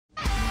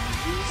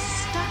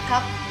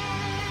buttercup,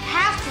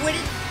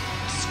 half-witted,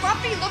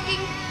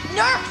 scruffy-looking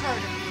nerf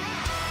herder.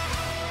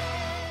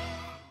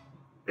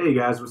 Hey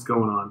guys, what's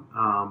going on?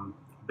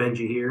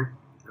 Benji here,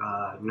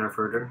 nerf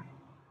herder.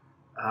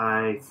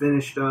 I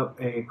finished up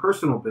a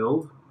personal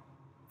build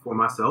for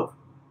myself,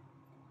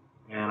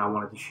 and I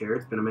wanted to share.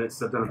 It's been a minute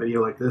since I've done a video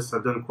like this.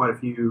 I've done quite a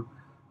few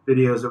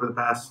videos over the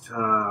past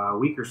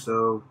week or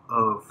so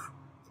of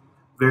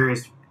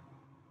various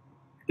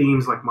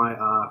themes, like my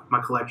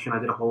my collection. I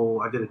did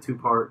a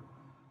two-part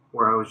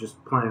where I was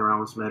just playing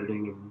around with some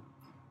editing and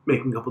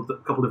making a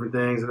couple different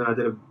things, and then I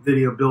did a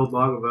video build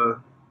log of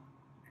a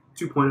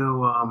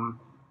 2.0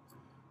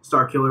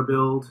 Star Killer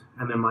build,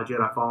 and then my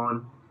Jedi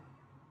Fallen,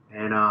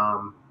 and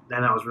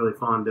then that was really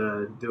fun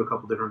to do a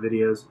couple different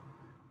videos.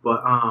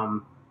 But I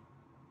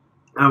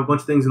have a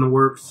bunch of things in the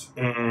works,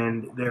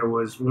 and there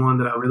was one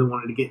that I really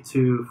wanted to get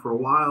to for a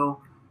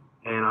while,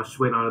 and I was just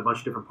waiting on a bunch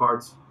of different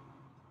parts,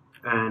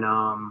 and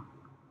I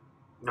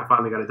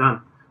finally got it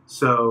done.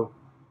 So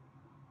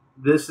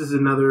this is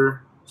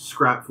another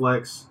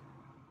scapflex.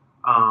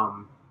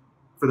 For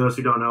those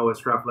who don't know what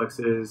scapflex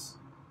is,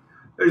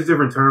 there's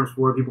different terms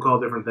for it. People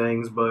call it different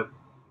things, but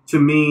to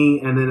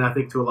me, and then I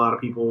think to a lot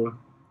of people,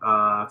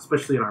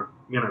 especially in our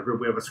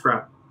group, we have a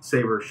scrap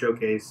saber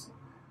showcase,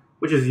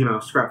 which is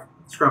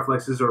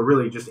scapflexes, or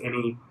really just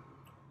any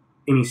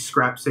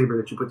scrap saber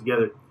that you put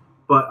together.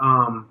 But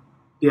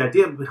the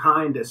idea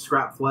behind a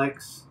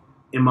scapflex,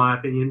 in my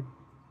opinion,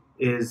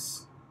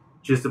 is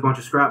just a bunch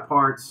of scrap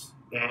parts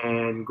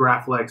and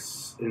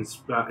graphics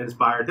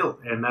inspired hilt,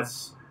 and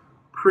that's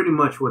pretty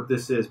much what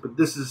this is. But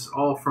this is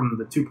all from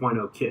the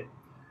 2.0 kit.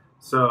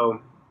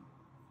 So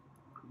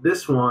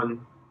this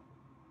one,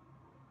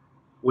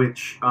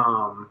 which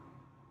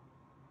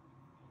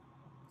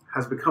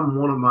has become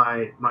one of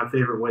my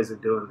favorite ways of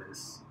doing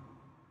this,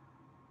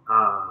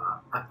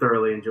 I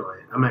thoroughly enjoy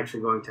it. I'm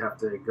actually going to have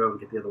to go and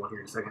get the other one here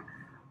in a second.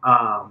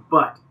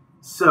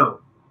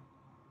 So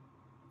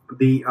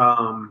the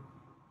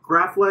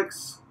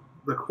Graphics,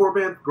 the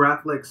Korbanth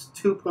Graphics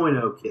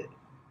 2.0 kit,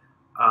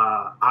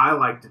 I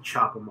like to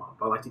chop them up.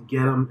 I like to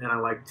get them, and I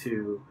like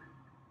to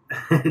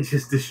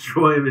just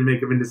destroy them and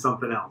make them into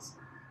something else.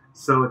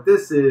 So what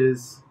this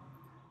is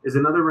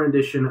another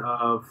rendition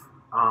of,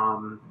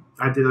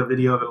 I did a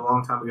video of it a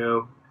long time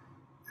ago.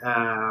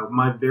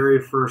 My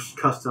very first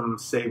custom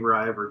saber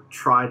I ever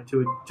tried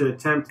to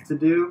attempt to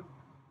do,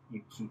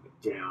 you keep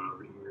it down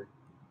over here,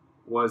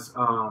 was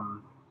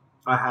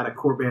I had a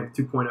Korbanth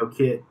 2.0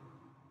 kit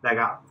that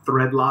got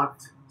thread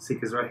locked. See,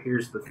 because right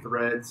here's the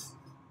threads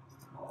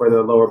where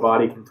the lower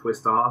body can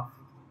twist off,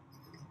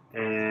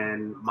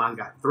 and mine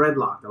got thread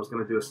locked. I was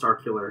going to do a Star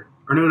Killer,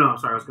 or no, I'm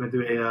sorry, I was going to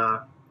do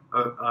a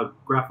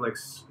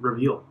Graphics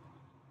reveal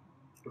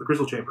with the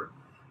crystal chamber.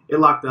 It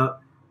locked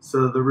up,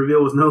 so the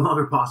reveal was no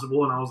longer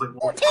possible, and I was like,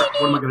 well,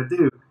 what am I going to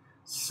do?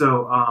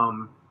 So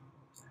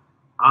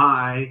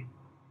I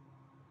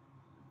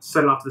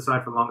set it off to the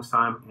side for the longest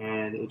time,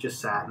 and it just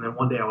sat. And then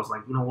one day I was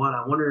like, you know what,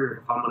 I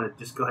wonder if I'm going to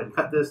just go ahead and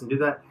cut this and do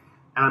that.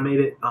 And I made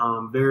it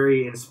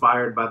very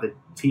inspired by the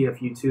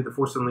TFU2, the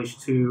Force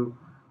Unleashed 2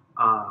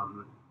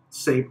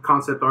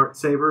 concept art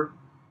saber,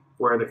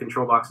 where the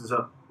control box is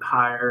up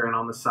higher and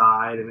on the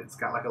side, and it's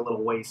got like a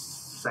little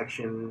waist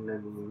section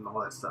and all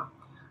that stuff.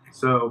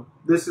 So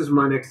this is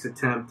my next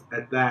attempt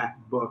at that,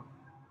 but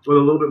with a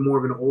little bit more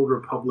of an Old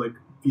Republic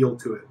feel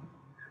to it.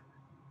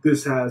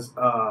 This has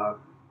a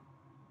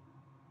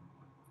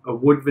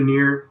wood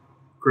veneer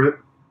grip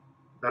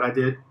that I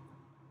did.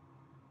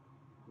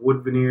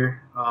 Wood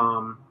veneer.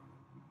 A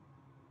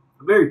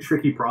very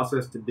tricky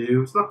process to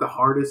do. It's not the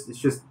hardest. It's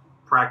just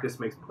practice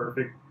makes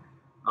perfect.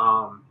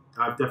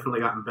 I've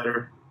definitely gotten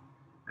better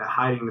at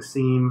hiding the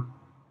seam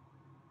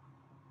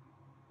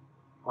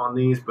on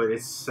these, but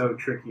it's so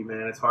tricky,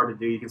 man. It's hard to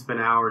do. You can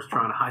spend hours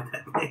trying to hide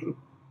that thing,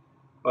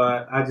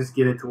 but I just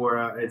get it to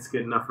where it's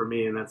good enough for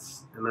me, and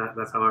that's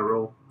how I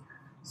roll.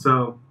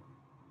 So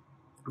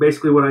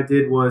basically, what I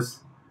did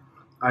was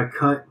I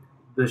cut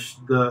the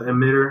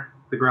emitter.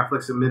 The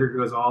Graphics emitter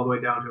goes all the way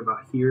down to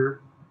about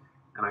here,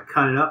 and I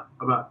cut it up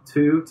about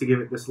 2 to give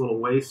it this little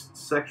waist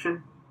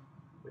section,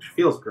 which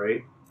feels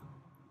great.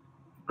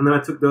 And then I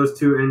took those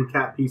 2 end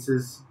cap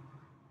pieces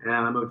and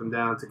I moved them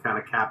down to kind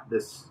of cap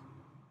this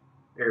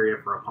area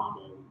for a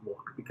pommel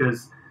look,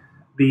 because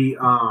the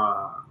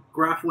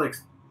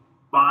Graphics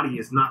body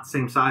is not the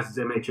same size as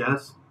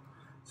MHS,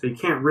 so you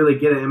can't really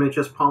get an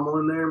MHS pommel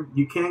in there.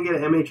 You can get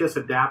an MHS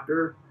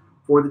adapter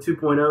for the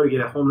 2.0 to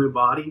get a whole new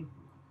body.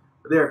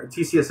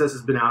 TCSS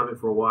has been out of it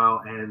for a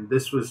while, and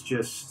this was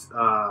just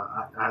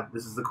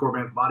this is the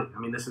Korbanth body. I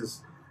mean, this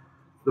is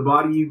the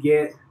body you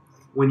get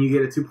when you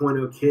get a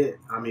 2.0 kit.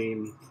 I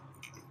mean,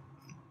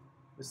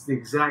 it's the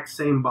exact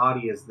same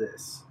body as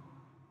this.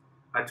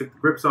 I took the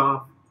grips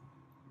off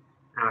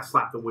and I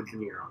slapped the wood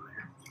veneer on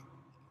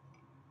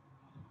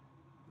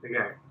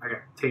there. I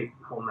got tape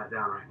holding that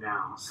down right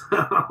now. So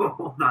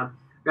hold on.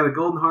 Got a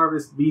Golden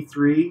Harvest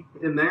V3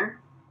 in there.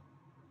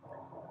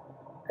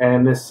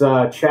 And this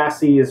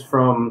chassis is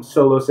from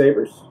Solo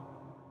Sabers,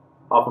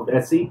 off of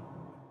Etsy,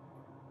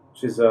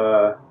 which is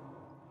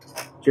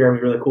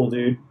Jeremy, really cool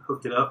dude,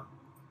 hooked it up.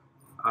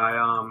 I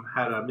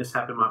had a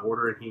mishap in my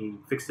order, and he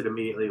fixed it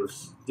immediately.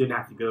 Didn't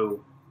have to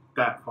go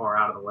that far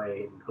out of the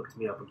way, and hooked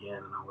me up again.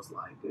 And I was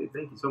like, dude,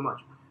 thank you so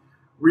much.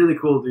 Really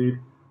cool dude.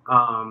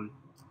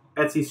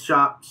 Etsy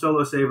shop,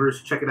 Solo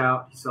Sabers, check it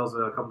out. He sells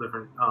a couple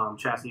different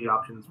chassis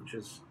options, which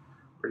is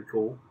pretty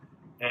cool.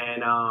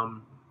 And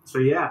so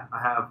yeah, I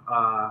have.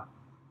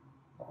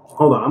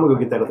 Hold on, I'm gonna go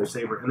get that other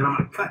saber, and then I'm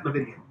gonna cut the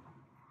video.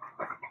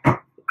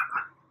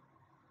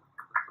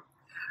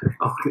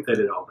 I'll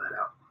edit all that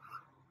out.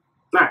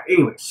 All right.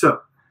 Anyway,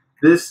 so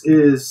this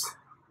is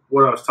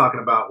what I was talking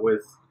about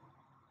with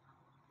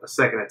a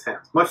second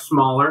attempt. Much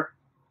smaller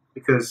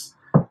because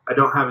I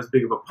don't have as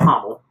big of a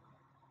pommel,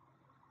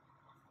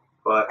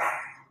 but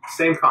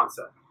same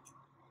concept.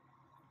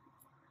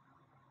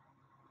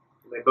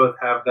 They both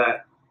have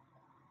that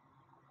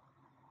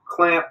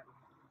clamp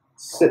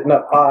sitting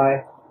up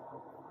high.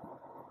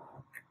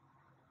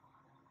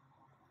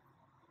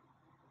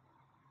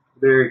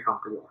 Very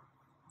comfortable.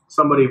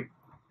 Somebody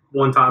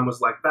one time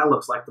was like, that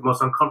looks like the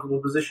most uncomfortable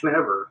position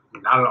ever.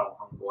 Not at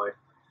all, homeboy.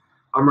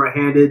 I'm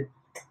right-handed.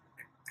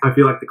 I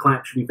feel like the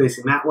clamp should be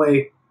facing that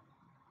way.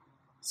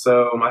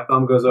 So my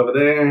thumb goes over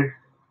there.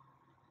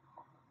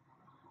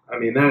 I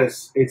mean,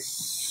 it's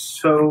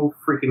so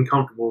freaking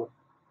comfortable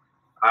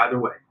either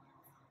way.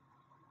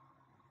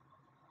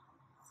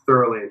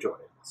 Thoroughly enjoy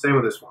it. Same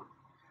with this one.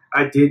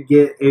 I did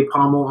get a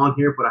pommel on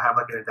here, but I have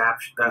like an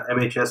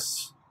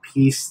MHS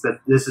piece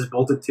that this is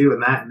bolted to,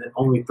 and it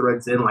only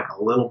threads in like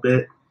a little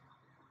bit.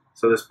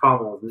 So this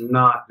pommel is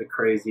not the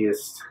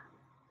craziest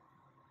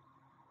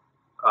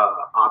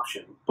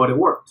option, but it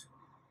worked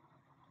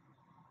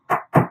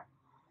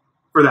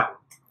for that one.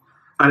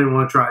 I didn't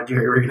want to try a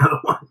jerry rig another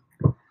one,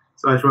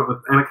 so I just went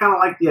with, and I kind of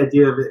like the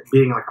idea of it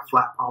being like a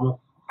flat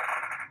pommel.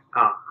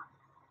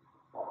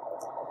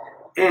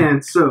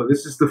 And so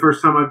this is the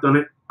first time I've done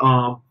it.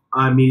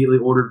 I immediately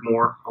ordered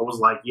more. I was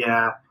like,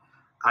 yeah,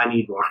 I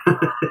need more.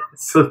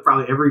 So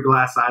probably every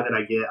glass eye that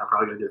I get, I'm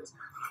probably gonna do this.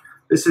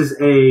 This is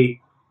a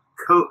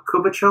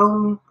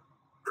Korbanth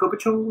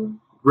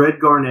red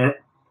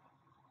garnet.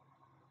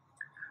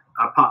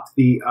 I popped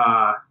the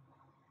oh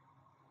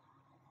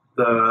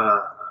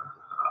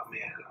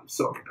man, I'm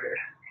so prepared.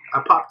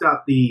 I popped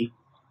out the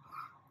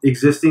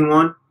existing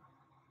one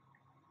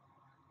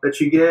that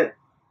you get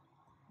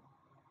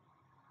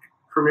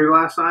from your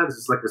glass eye. This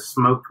is like a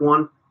smoked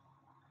one.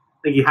 I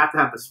think you have to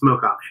have the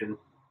smoke option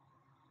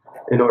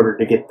in order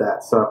to get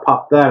that. So I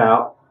popped that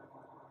out.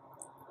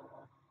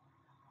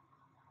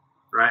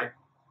 Right?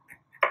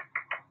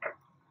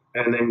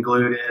 And then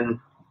glued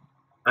in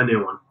a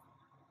new one.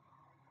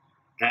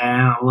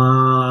 And I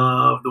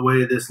love the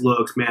way this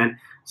looks, man.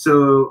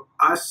 So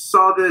I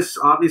saw this.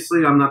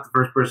 Obviously, I'm not the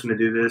first person to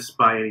do this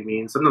by any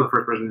means. I'm not the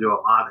first person to do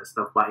a lot of this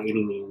stuff by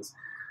any means.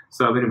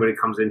 So if anybody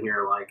comes in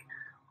here like,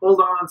 hold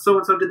on,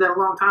 so-and-so did that a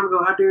long time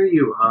ago, how dare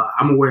you?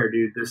 I'm aware,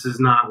 dude. This is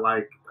not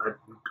like an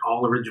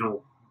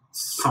all-original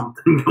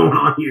something going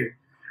on here.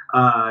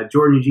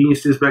 Jordan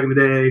Genius did this back in the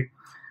day.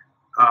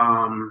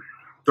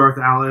 Darth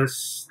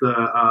Alice,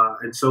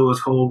 and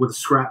Solo's Hold with a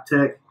Scrap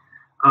Tech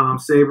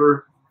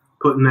saber,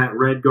 putting that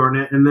red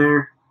garnet in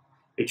there.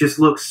 It just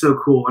looks so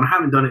cool, and I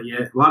haven't done it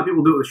yet. A lot of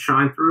people do it with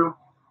shine through,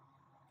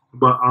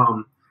 but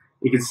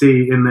you can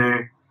see in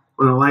there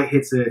when the light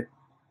hits it,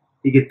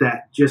 you get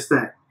that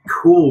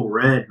cool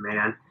red,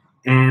 man.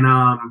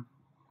 And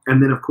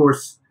then of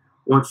course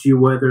once you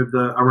weather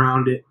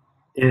around it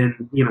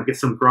and get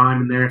some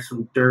grime in there,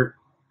 some dirt,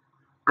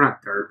 or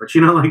not dirt, but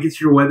like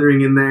it's your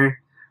weathering in there.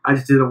 I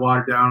just did a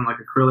watered down like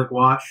acrylic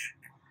wash,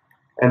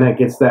 and that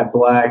gets that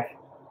black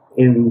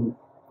in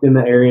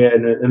the area,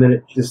 and then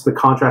it just, the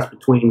contrast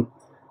between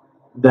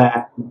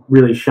that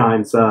really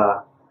shines,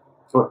 so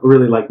it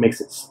really like makes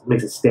it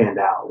stand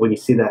out when you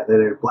see that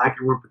they're black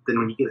and but then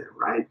when you get it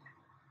right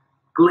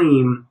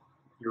gleam,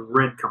 your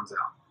red comes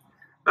out.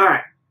 All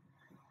right,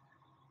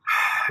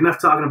 enough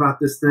talking about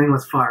this thing.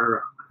 Let's fire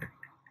up.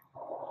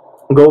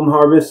 Golden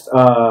Harvest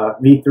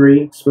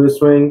V3 smooth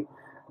swing.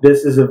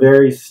 This is a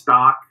very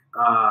stock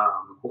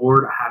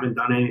board. I haven't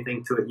done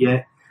anything to it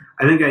yet.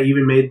 I think I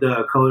even made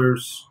the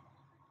colors,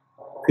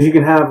 because you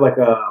can have like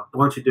a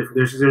bunch of different,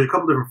 there's a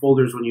couple different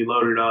folders when you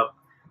load it up,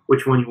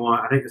 which one you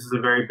want. I think this is a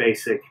very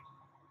basic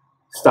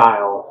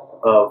style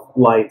of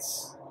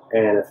lights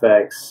and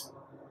effects.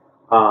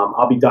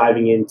 I'll be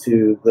diving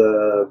into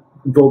the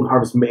Golden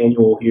Harvest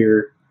manual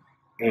here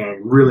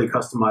and really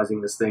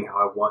customizing this thing how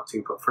I want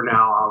to. But for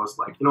now, I was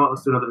like, you know what,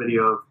 let's do another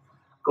video of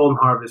Golden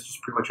Harvest,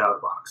 just pretty much out of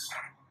the box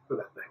for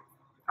that thing.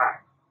 All right.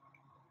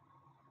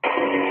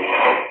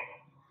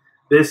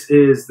 This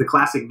is the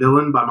Classic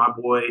Villain by my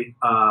boy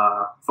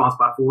Fonts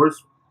by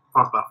Fours.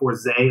 Fonts by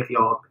Fours Zay, if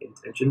y'all pay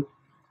attention.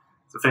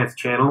 It's a fancy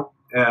channel,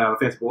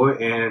 fancy boy,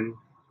 and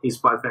he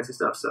supplies fancy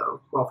stuff,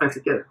 so we're all fancy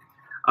together.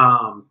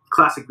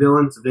 Classic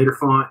Villain, it's a Vader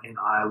font, and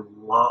I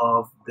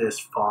love this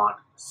font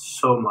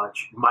so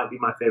much. It might be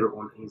my favorite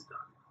one that he's done.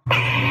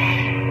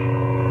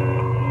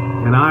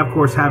 And I, of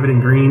course, have it in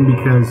green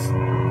because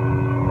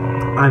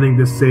I think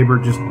this saber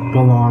just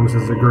belongs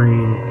as a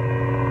green.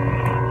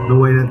 the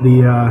way that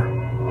the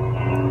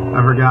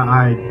I forgot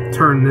I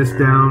turned this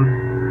down,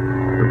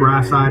 the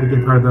brass side to get,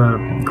 or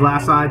the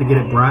glass side to get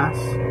it brass.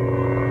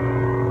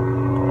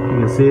 You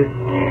can see it.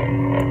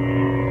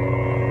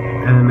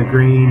 And then the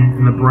green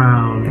and the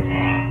brown.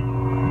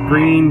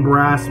 Green,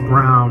 brass,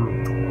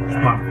 brown.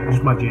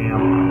 Just my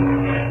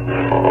jam.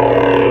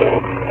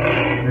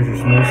 There's your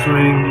small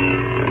swing.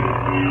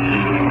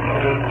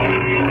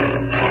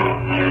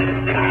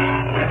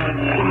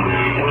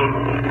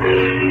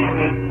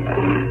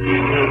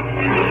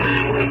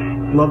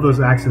 Love those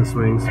accent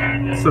swings.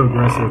 It's so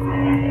aggressive.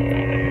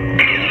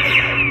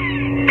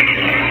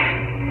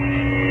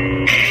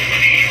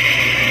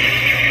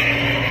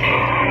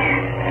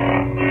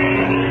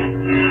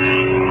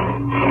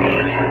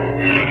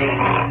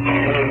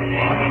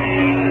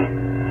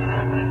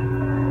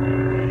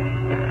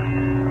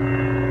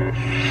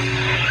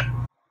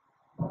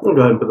 I'll go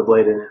ahead and put the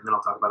blade in it, and then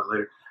I'll talk about it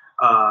later,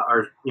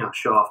 or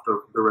show off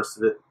the rest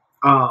of it.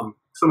 So I'm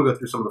gonna go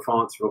through some of the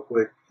fonts real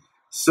quick.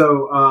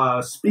 So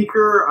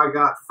speaker I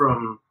got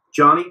from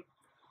Johnny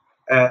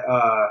at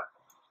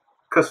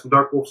Custom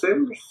Dark Wolf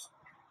Sabers.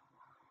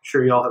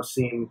 Sure, y'all have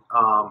seen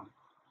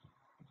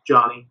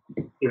Johnny.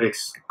 He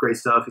makes great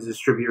stuff. He's a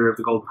distributor of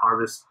the Golden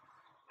Harvest,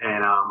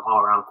 and all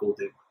around cool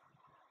dude.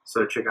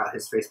 So check out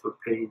his Facebook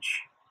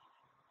page.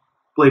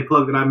 Blade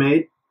plug that I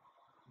made.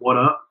 What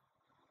up?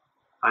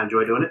 I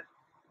enjoy doing it.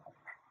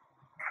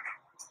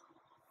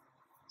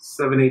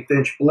 7/8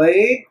 inch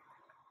blade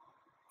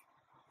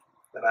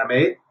that I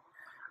made.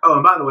 Oh,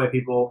 and by the way,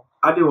 people,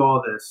 I do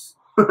all this.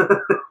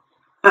 I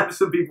have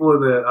some people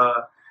in the,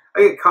 I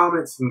get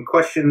comments and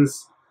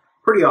questions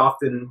pretty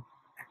often.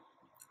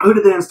 Who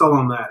did the install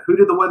on that? Who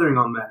did the weathering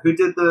on that? Who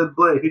did the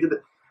blade? Who did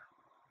the...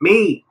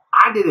 Me.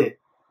 I did it.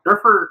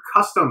 Nerfer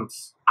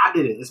Customs. I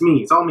did it. It's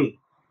me. It's all me.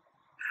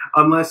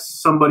 Unless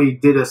somebody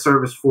did a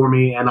service for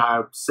me and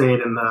I say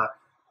it in the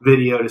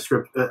video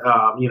description,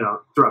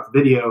 throughout the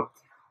video.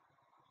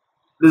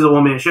 This is a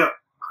one-man show.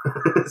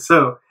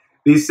 So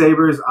these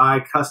sabers I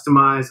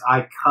customize,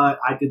 I cut,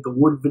 I did the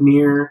wood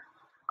veneer,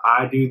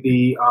 I do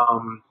the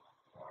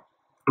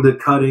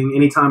cutting.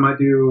 Anytime I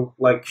do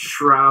like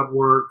shroud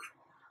work,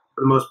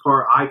 for the most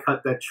part, I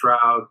cut that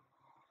shroud.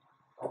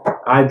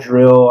 I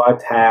drill, I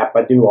tap,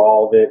 I do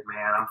all of it,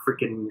 man.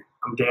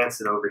 I'm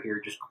dancing over here,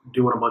 just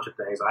doing a bunch of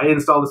things. I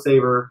install the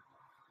saber.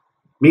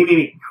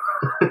 Me.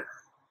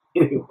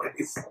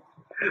 Anyways,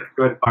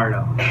 go ahead and fire it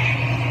up.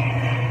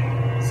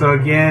 So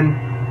again,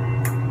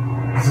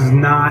 this is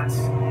not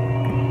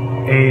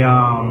a,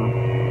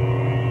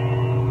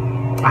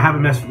 I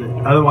haven't messed with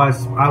it.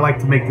 Otherwise, I like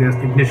to make the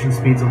ignition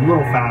speeds a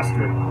little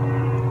faster.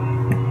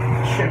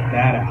 Check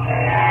that out.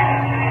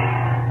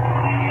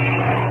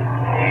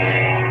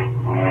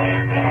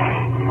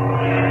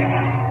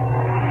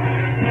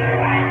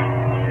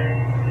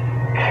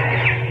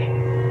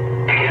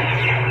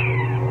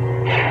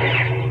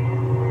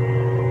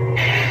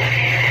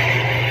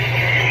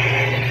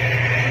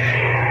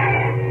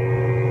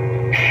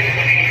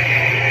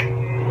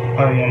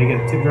 Oh yeah, you get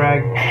a tip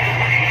drag.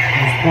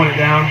 Just point it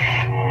down.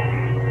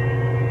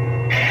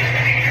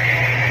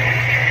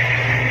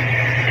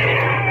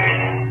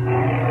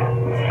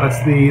 That's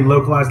the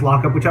localized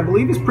lockup, which I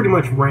believe is pretty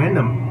much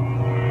random.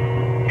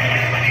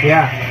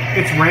 Yeah,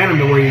 it's random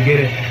to where you get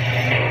it.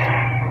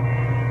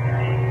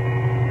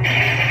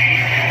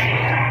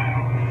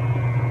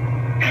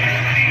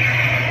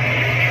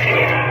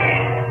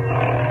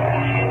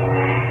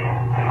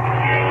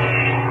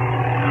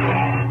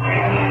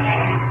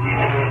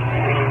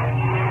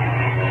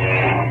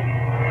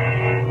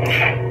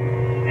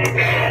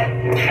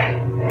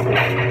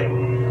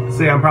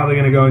 So yeah, I'm probably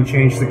going to go and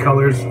change the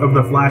colors of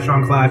the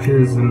flash-on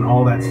clashes and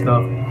all that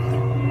stuff.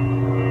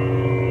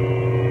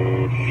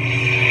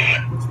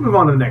 Let's move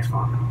on to the next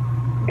font.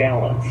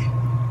 Balance.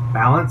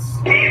 Balance.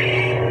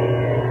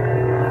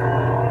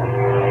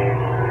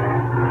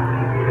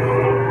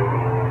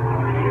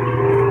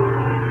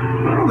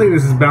 I don't think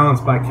this is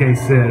balanced by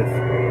K-Sith.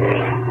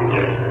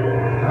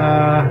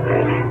 I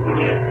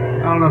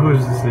don't know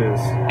whose this is.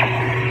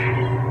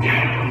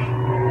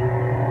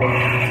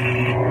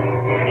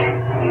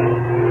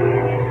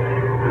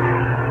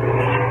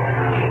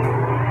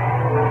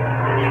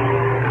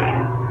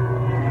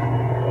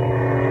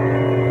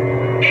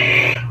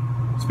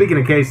 Speaking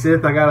of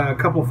K-Sith, I got a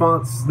couple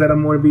fonts that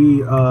I'm going to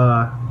be,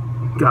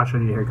 gosh, I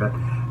need a haircut.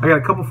 I got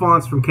a couple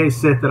fonts from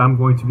K-Sith that I'm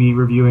going to be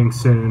reviewing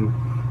soon.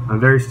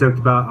 I'm very stoked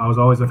about. I was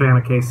always a fan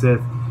of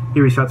K-Sith. He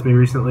reached out to me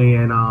recently,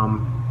 and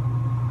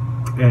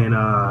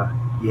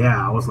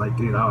yeah, I was like,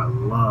 dude, I would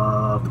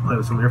love to play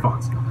with some of your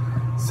fonts.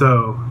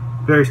 So,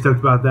 very stoked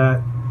about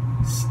that.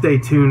 Stay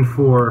tuned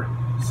for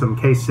some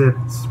K-Sith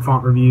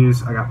font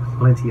reviews. I got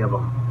plenty of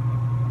them.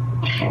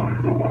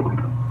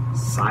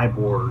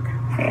 Cyborg.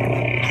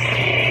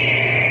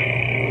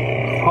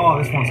 Oh,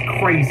 this one's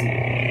crazy.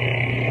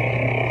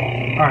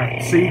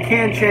 Alright, so you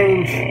can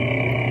change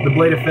the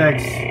blade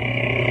effects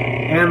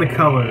and the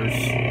colors.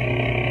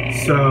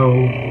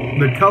 So,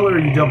 the color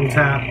you double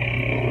tap,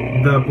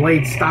 the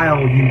blade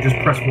style you just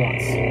press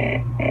once.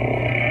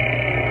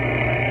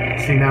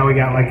 See, now we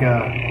got like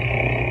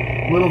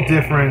a little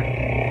different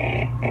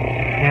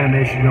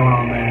animation going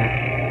on there.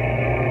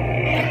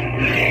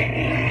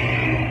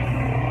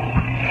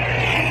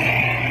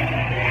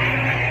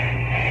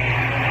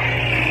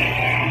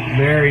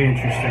 Very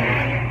interesting.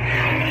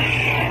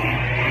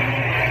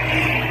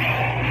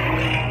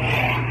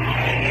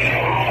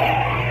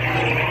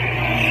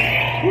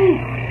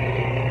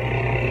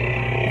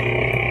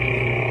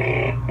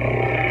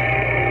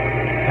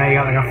 Now you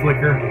got like a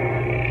flicker.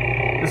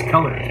 This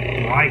color is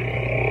bright.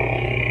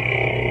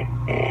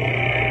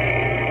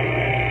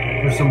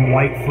 There's some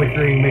white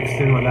flickering mixed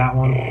in with that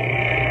one.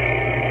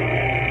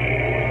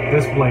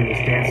 This blade is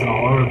dancing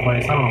all over the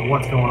place. I don't know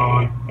what's going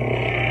on.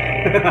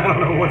 I don't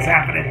know what's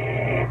happening.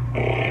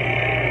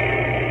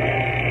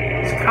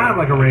 It's kind of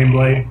like a rain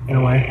blade in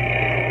a way.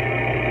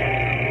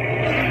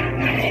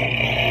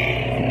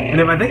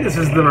 And if I think this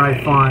is the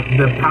right font,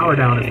 the power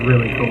down is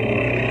really cool.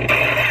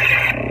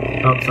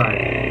 Upside.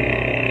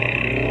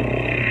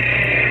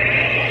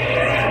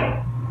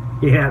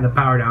 Yeah, the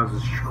power down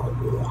is just...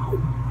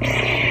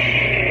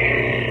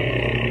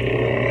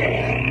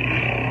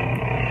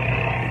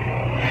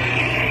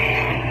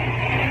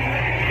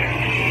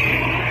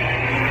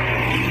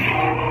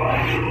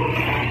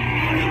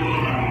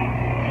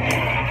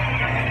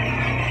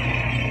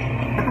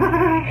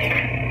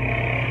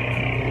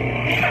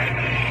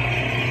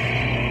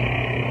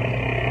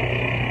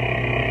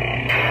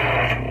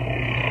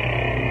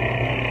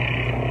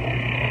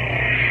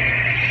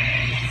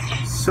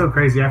 so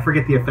crazy. I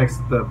forget the effects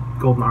that the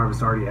Golden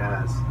Harvest already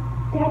has.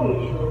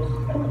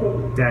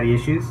 Daddy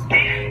issues.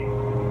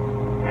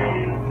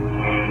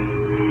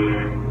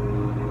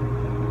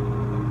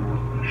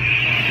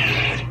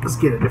 Let's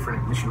get a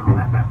different edition on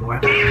that bad boy.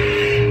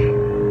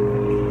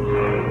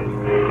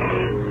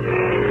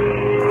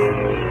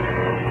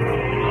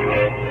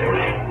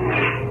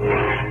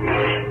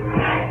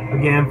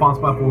 Again, fonts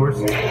by force.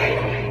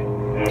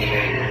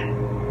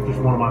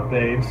 Just one of my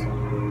faves.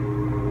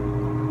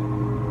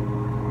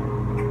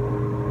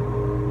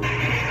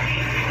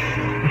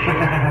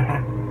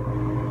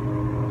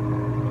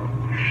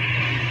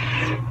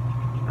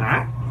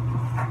 Alright.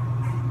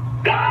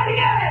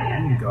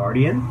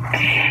 Guardian.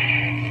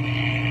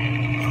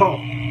 Oh.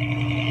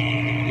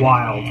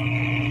 Wild.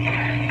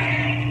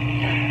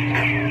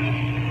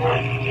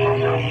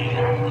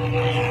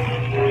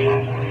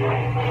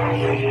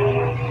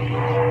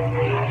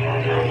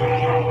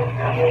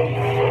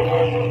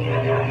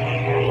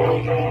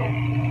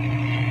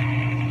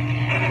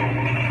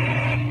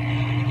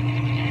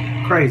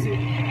 Crazy.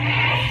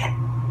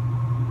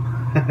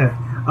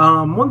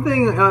 One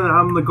thing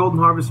on the Golden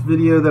Harvest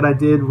video that I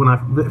did when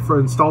I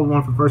installed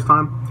one for the first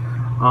time,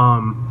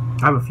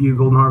 I have a few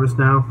Golden Harvest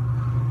now.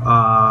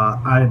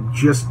 I'm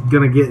just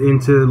gonna get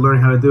into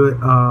learning how to do it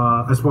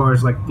as far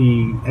as like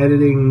the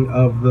editing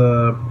of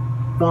the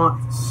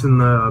fonts and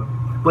the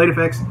blade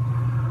effects.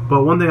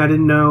 But one thing I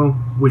didn't know,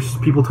 which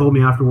people told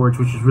me afterwards,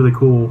 which is really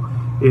cool,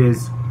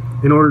 is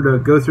in order to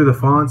go through the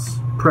fonts,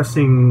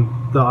 pressing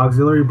the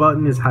auxiliary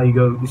button is how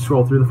you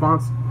scroll through the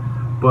fonts.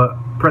 But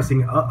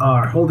pressing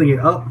holding it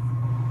up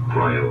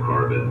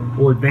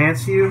will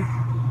advance you.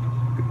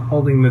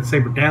 Holding the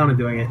saber down and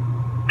doing it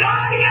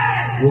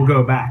will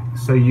go back.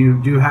 So you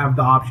do have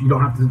the option. You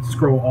don't have to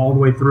scroll all the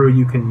way through.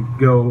 You can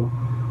go,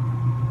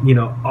 you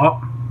know,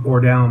 up or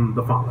down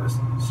the font list.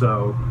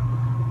 So,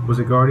 was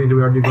it Guardian? Did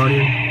we already do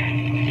Guardian?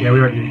 Yeah, we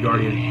already did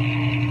Guardian.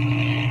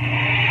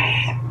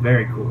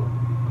 Very cool.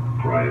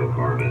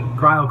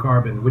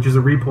 Cryocarbon, which is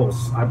a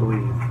repulse, I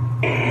believe.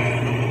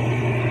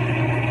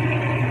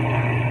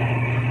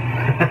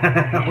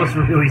 That was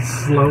really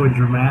slow and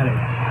dramatic.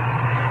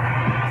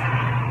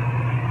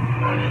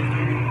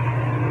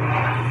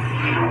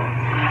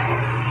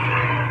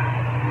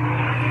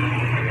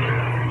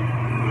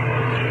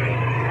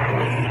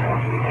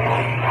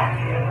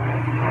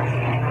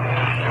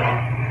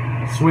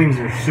 Swings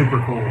are super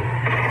cool.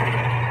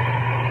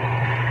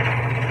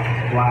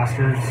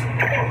 Blasters.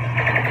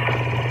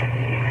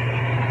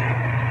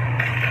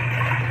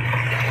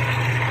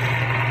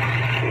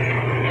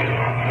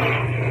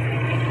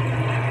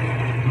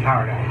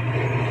 Power down.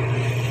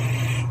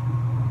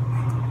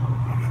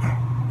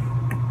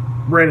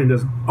 Brandon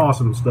does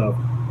awesome stuff.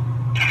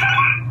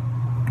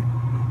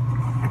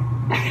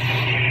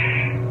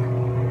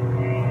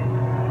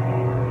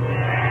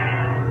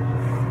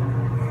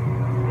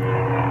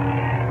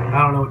 I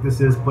don't know what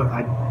this is, but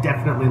I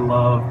definitely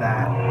love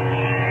that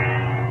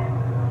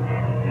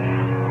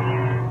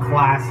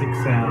classic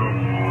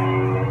sound.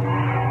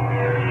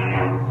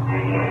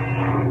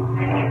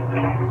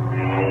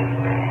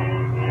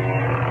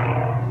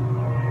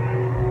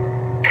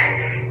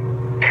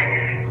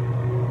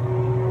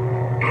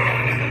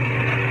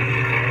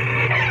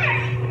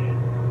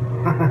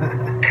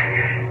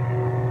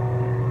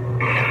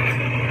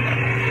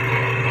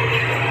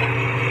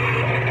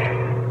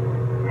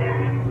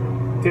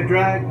 Tip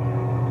drag.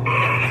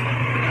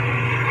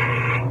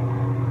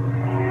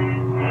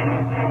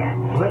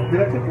 Did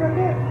I tip drag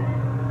that?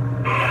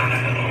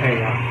 There you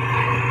go.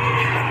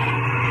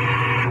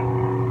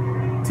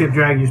 tip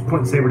drag, you just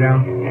point the saber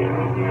down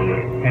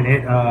and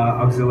hit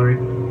auxiliary.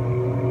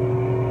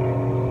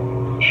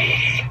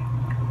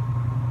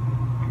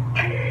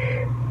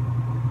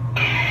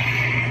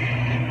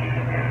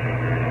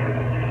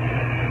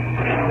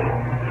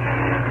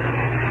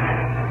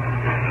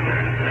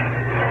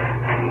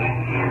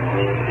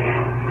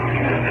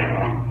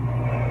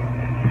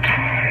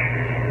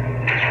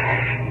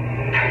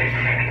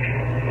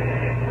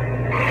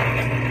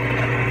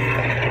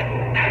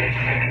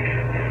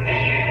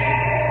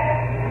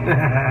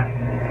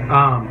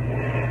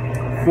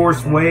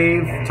 Force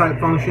wave type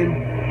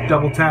function.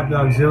 Double tap the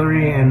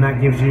auxiliary, and that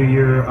gives you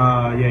your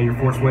your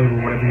force wave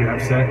or whatever you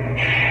have set.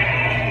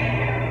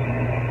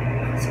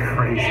 It's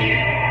crazy.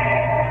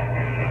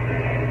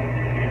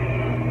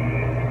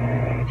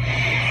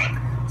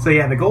 So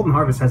yeah, the Golden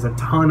Harvest has a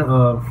ton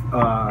of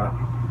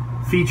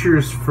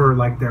features for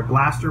like their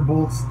blaster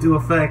bolts do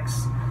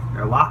effects,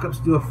 their lockups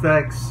do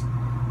effects,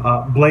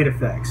 blade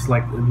effects.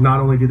 Like not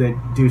only do they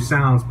do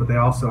sounds, but they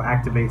also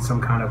activate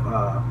some kind of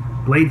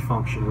blade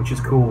function, which is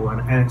cool,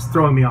 and it's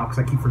throwing me off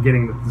because I keep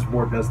forgetting that this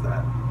board does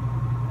that.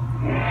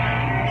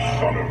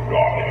 Son of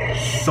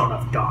Darkness. Son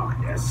of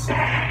Darkness.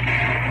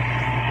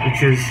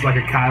 Which is like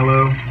a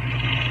Kylo.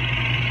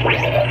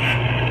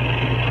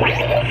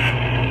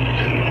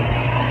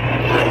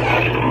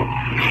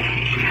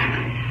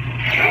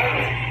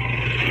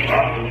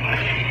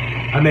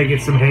 I may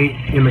get some hate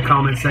in the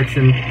comment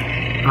section.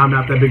 I'm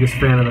not the biggest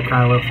fan of the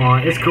Kylo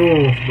font. It's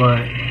cool,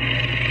 but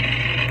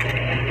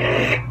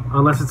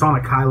unless it's on a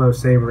Kylo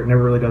saber, it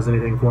never really does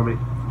anything for me.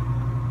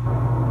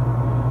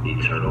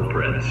 Eternal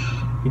Prince.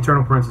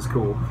 Eternal Prince is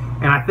cool.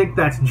 And I think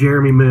that's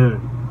Jeremy Moon.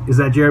 Is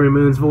that Jeremy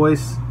Moon's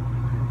voice?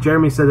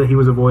 Jeremy said that he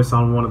was a voice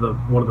on one of the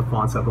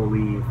fonts, I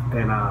believe.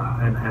 And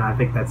I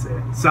think that's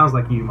it. Sounds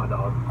like you, my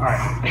dog.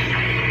 Alright.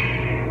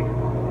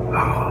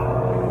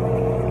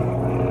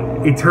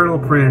 Eternal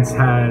Prince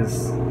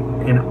has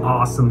an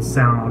awesome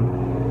sound.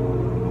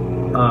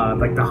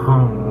 Like the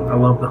hum. I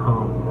love the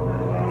hum.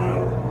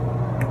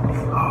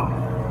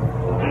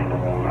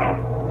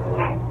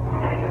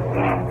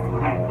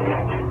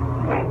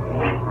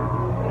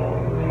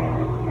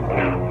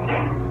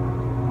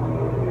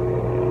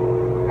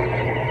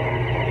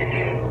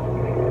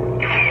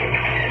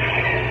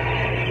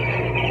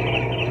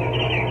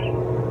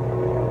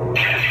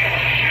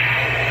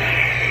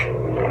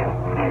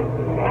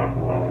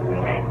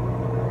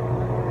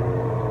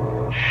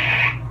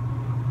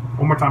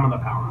 One more time on the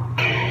power.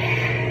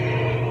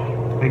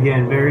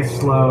 Again, very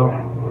slow.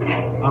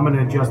 I'm going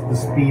to adjust the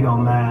speed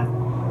on that.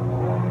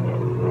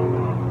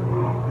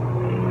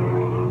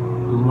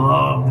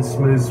 Love the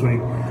smooth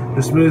swing.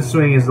 The smooth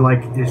swing is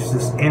like, it's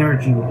this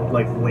energy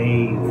like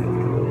wave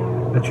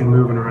that you're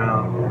moving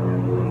around.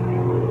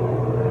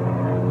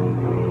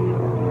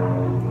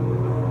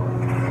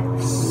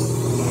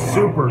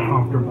 Super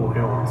comfortable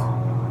hilt.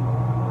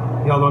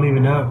 Y'all don't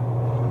even know.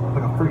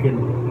 Like a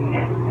freaking...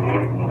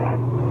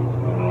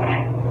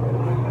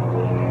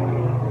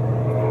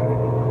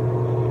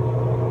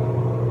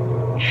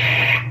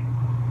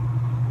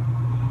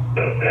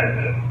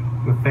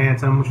 The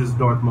Phantom, which is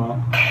Darth Maul.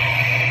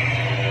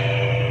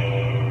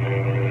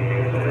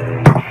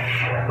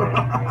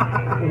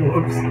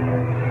 Whoops.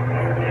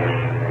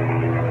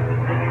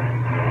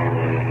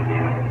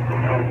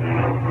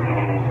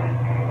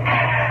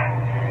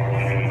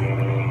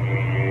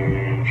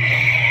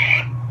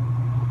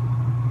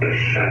 The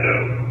Shadow.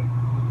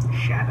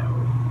 Shadow.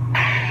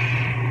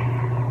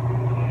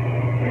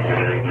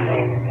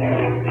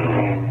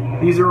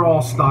 These are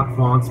all stock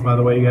fonts, by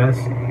the way, you guys.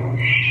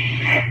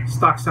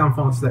 Stock sound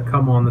fonts that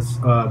come on this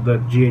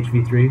the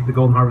GH-V3, the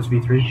Golden Harvest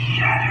V3.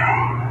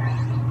 Shadows.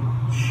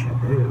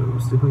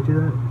 Did we do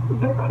that?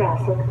 The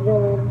classic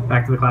villain.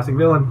 Back to the classic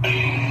villain.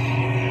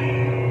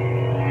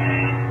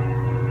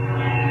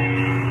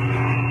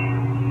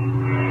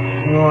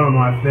 One of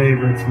my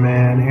favorites,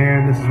 man.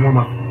 Aaron, this is one of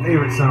my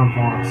favorite sound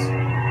fonts.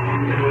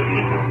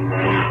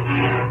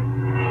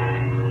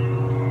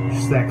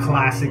 Just that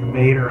classic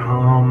Vader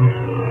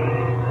hum.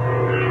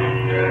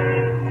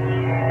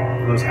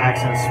 Those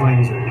accent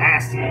swings are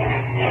nasty.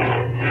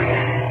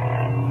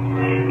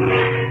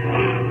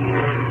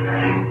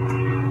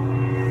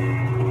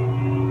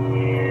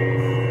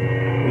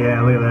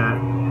 Yeah, look at that.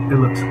 It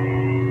looks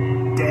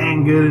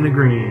dang good in the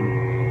green.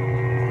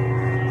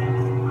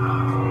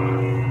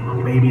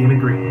 Oh, baby in the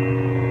green.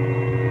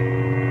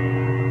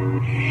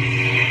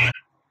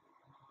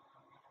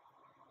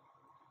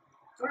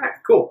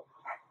 Alright, cool.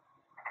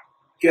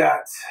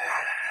 Got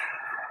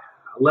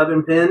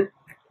 11 pin.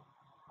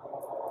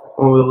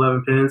 One with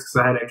 11 pins because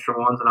I had extra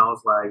ones, and I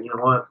was like, you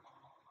know what?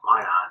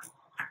 Why not?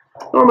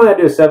 Normally I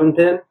do a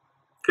 7-pin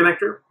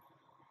connector.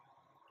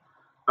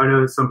 I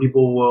know that some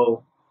people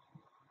will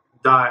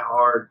die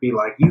hard, be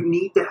like, you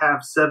need to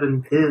have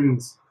 7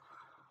 pins.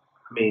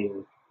 I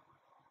mean,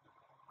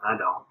 I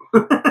don't.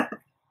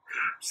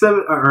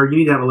 7, or you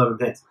need to have 11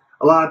 pins.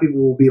 A lot of people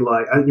will be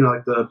like, you know,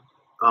 like the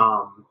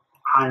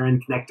higher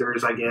end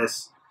connectors, I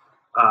guess.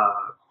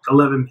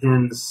 11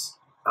 pins.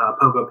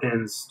 Pogo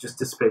pins just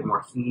dissipate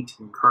more heat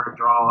and current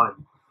draw,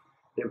 and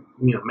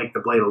make the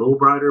blade a little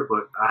brighter,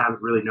 but I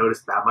haven't really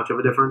noticed that much of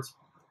a difference.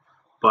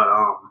 But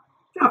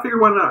yeah, I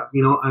figured why not?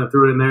 I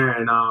threw it in there,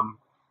 and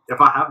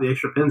if I have the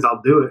extra pins,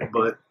 I'll do it.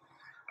 But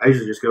I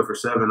usually just go for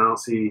 7. I don't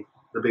see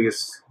the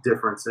biggest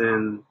difference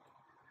in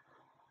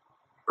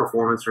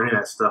performance or any of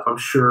that stuff. I'm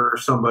sure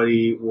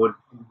somebody would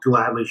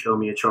gladly show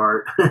me a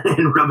chart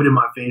and rub it in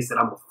my face that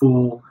I'm a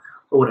fool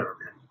or whatever,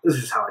 man. This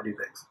is just how I do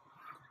things.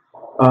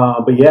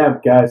 But yeah,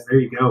 guys, there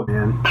you go,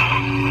 man.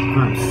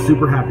 I'm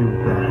super happy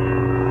with that. I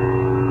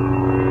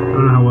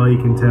don't know how well you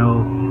can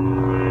tell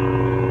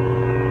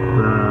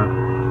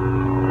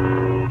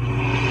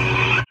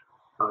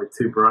probably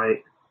too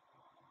bright,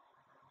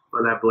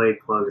 but that blade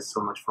plug is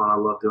so much fun. I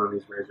love doing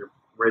these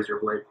razor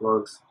blade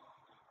plugs.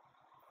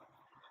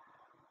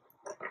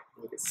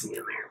 You can see in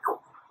there.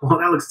 Oh,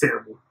 that looks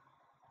terrible.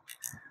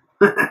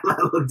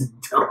 That looks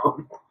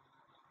dumb.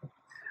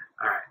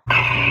 Alright.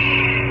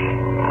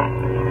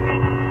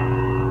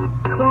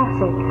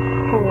 Classic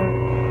 4.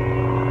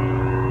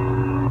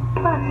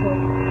 Classic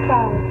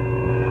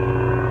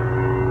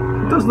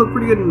 5. It does look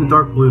pretty good in the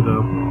dark blue,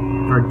 though.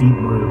 Or deep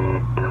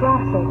blue.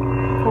 Classic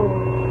 4.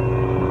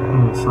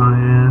 Oh,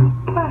 cyan.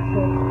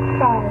 Classic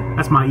 5.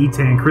 That's my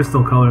E-tan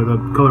crystal color. The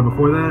color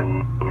before that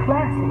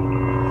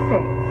Classic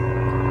 6.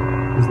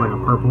 is like a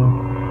purple.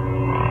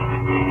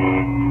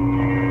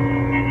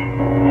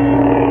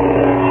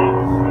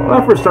 When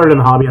I first started in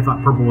the hobby, I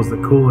thought purple was the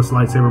coolest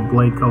lightsaber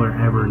blade color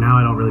ever. Now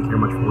I don't really care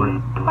much for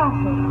it.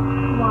 Classic 1.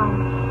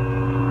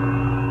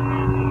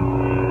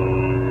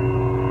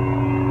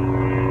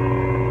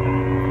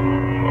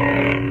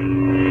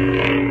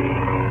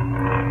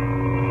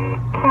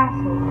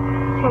 Classic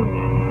 2.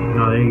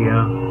 Oh, there you go.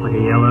 Like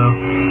a yellow.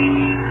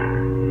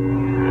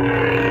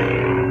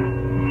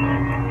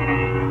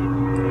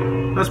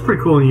 That's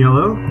pretty cool in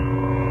yellow.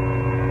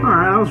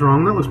 Alright, I was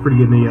wrong. That looks pretty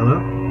good in the yellow.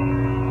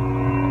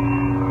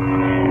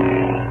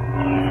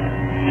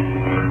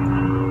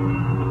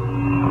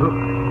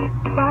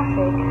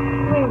 Classic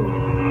 3.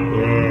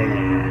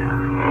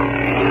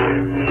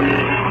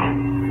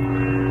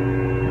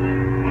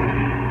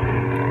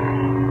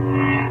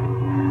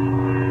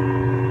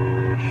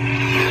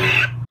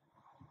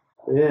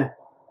 Yeah.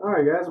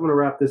 Alright guys, I'm going to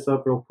wrap this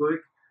up real quick.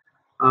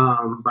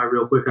 By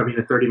real quick, I mean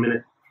a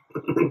 30-minute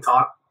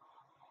talk.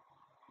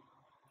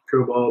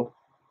 Cobalt.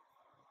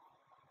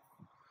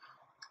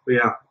 But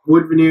yeah,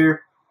 wood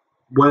veneer,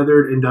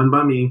 weathered and done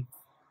by me.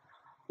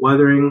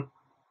 Weathering,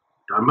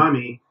 done by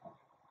me.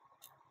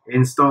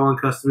 Install and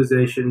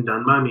customization,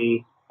 done by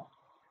me.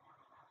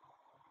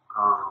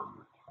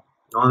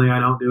 The only thing I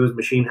don't do is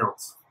machine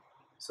hilts.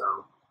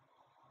 So,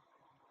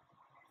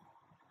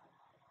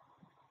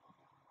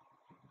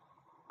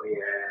 but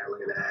yeah,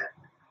 look at that.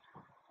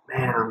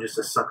 Man, I'm just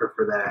a sucker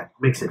for that.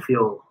 Makes it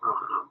feel, I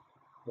don't know,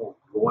 more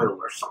royal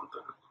or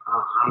something.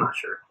 I'm not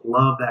sure.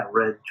 Love that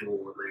red jewel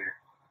in there.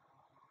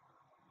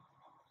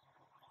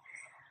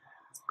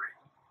 That's great.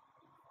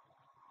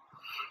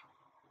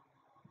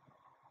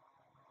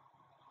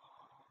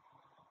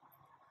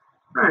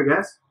 Alright,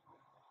 guys.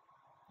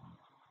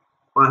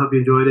 Well, I hope you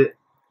enjoyed it.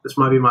 This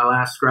might be my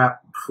last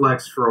scrap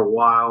flex for a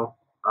while.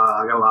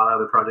 I got a lot of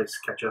other projects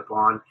to catch up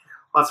on.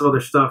 Lots of other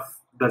stuff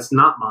that's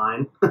not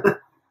mine.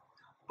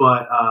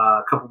 But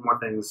a couple more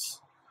things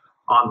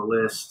on the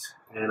list.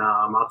 And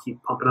I'll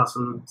keep pumping out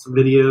some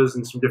videos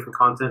and some different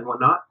content and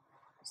whatnot.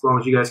 As long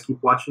as you guys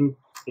keep watching,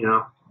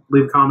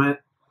 leave a comment,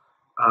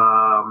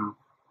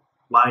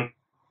 like,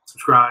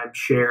 subscribe,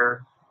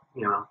 share,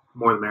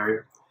 more the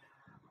merrier.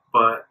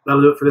 But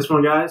that'll do it for this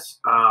one, guys.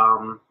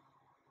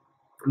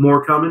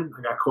 More coming.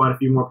 I got quite a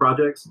few more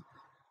projects.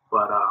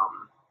 But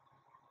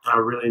I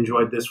really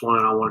enjoyed this one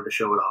and I wanted to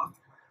show it off.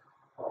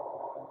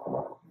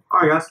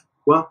 Alright, guys.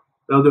 Well,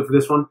 that'll do it for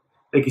this one.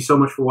 Thank you so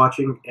much for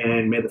watching,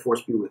 and may the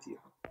Force be with you.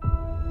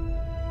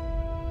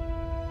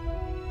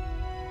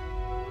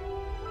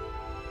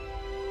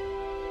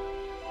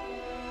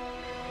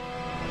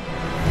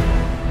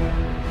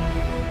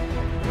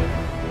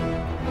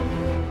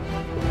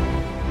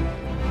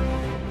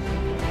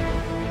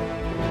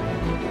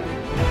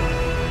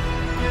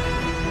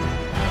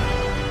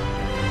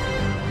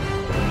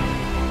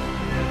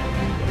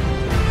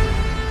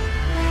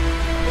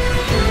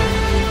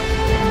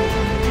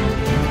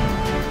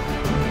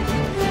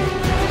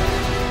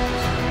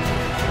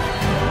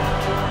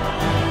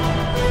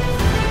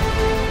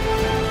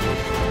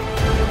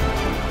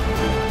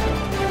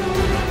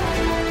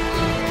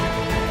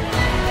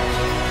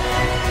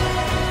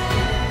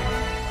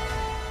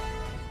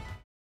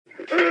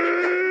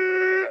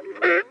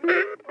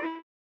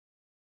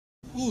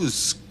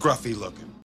 Who's scruffy looking?